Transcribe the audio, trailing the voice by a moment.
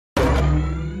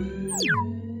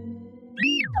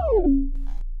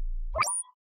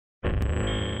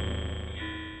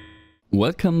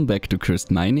Welcome back to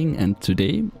Cursed Mining, and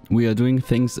today we are doing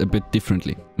things a bit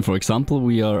differently. For example,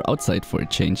 we are outside for a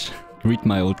change. Read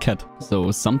my old cat.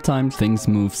 So sometimes things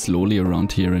move slowly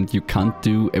around here and you can't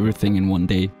do everything in one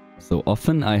day. So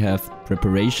often I have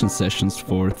preparation sessions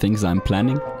for things I'm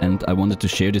planning and I wanted to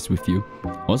share this with you.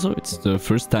 Also, it's the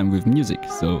first time with music,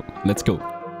 so let's go.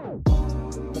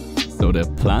 So the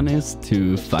plan is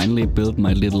to finally build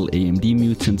my little AMD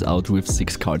mutant out with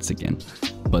 6 cards again.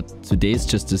 But today is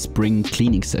just a spring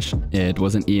cleaning session. It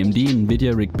was an AMD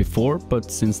Nvidia rig before,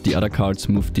 but since the other cards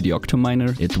moved to the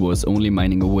Octominer, it was only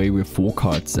mining away with 4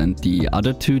 cards, and the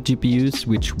other 2 GPUs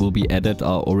which will be added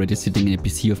are already sitting in a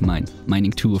PC of mine,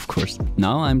 mining 2 of course.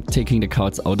 Now I'm taking the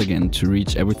cards out again to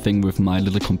reach everything with my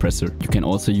little compressor. You can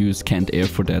also use canned air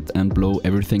for that and blow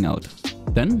everything out.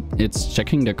 Then it's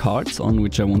checking the cards on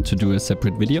which I want to do a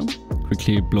separate video,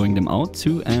 quickly blowing them out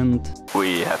too, and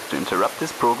we have to interrupt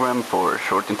this program for a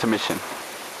short intermission.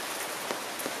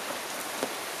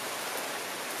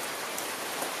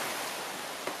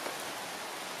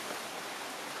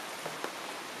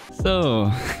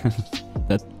 So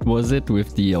that was it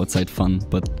with the outside fun,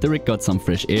 but the rig got some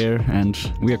fresh air and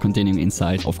we are continuing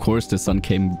inside. Of course the sun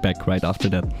came back right after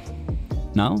that.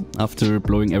 Now, after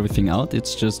blowing everything out,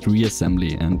 it's just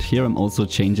reassembly, and here I'm also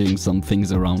changing some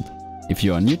things around. If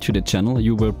you are new to the channel,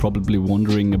 you were probably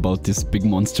wondering about this big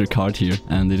monster card here,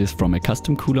 and it is from a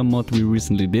custom cooler mod we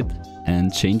recently did,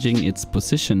 and changing its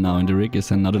position now in the rig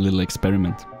is another little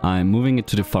experiment. I'm moving it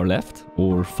to the far left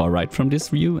or far right from this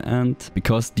view, and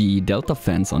because the delta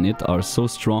fans on it are so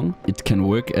strong, it can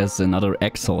work as another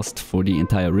exhaust for the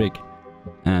entire rig.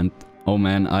 And oh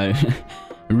man, I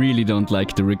really don't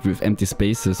like the rig with empty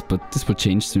spaces, but this will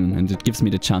change soon and it gives me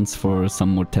the chance for some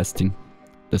more testing.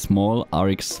 The small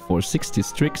RX 460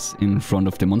 Strix in front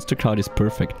of the monster card is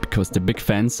perfect, because the big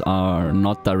fans are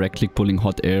not directly pulling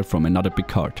hot air from another big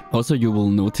card. Also, you will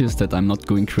notice that I'm not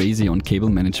going crazy on cable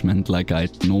management like I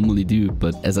normally do,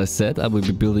 but as I said, I will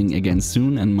be building again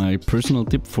soon, and my personal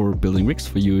tip for building rigs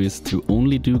for you is to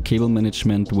only do cable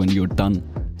management when you're done,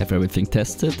 have everything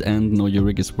tested and know your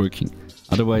rig is working.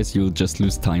 Otherwise you'll just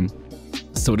lose time.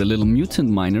 So the little mutant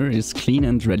miner is clean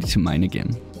and ready to mine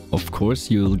again. Of course,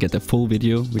 you'll get a full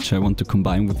video, which I want to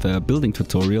combine with a building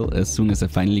tutorial as soon as I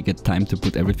finally get time to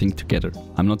put everything together.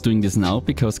 I'm not doing this now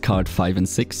because card 5 and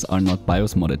 6 are not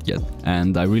BIOS modded yet,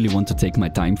 and I really want to take my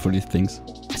time for these things.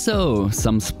 So,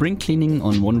 some spring cleaning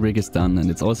on one rig is done and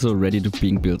it's also ready to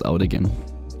being built out again.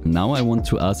 Now I want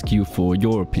to ask you for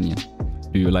your opinion.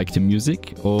 Do you like the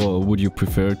music, or would you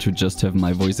prefer to just have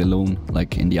my voice alone,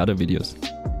 like in the other videos?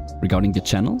 Regarding the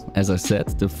channel, as I said,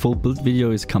 the full build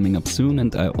video is coming up soon,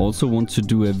 and I also want to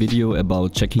do a video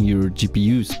about checking your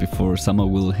GPUs before summer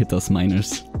will hit us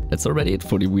miners. That's already it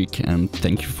for the week, and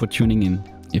thank you for tuning in.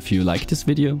 If you like this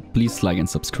video, please like and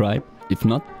subscribe. If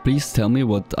not, please tell me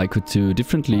what I could do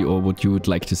differently or what you would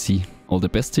like to see. All the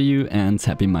best to you and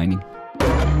happy mining.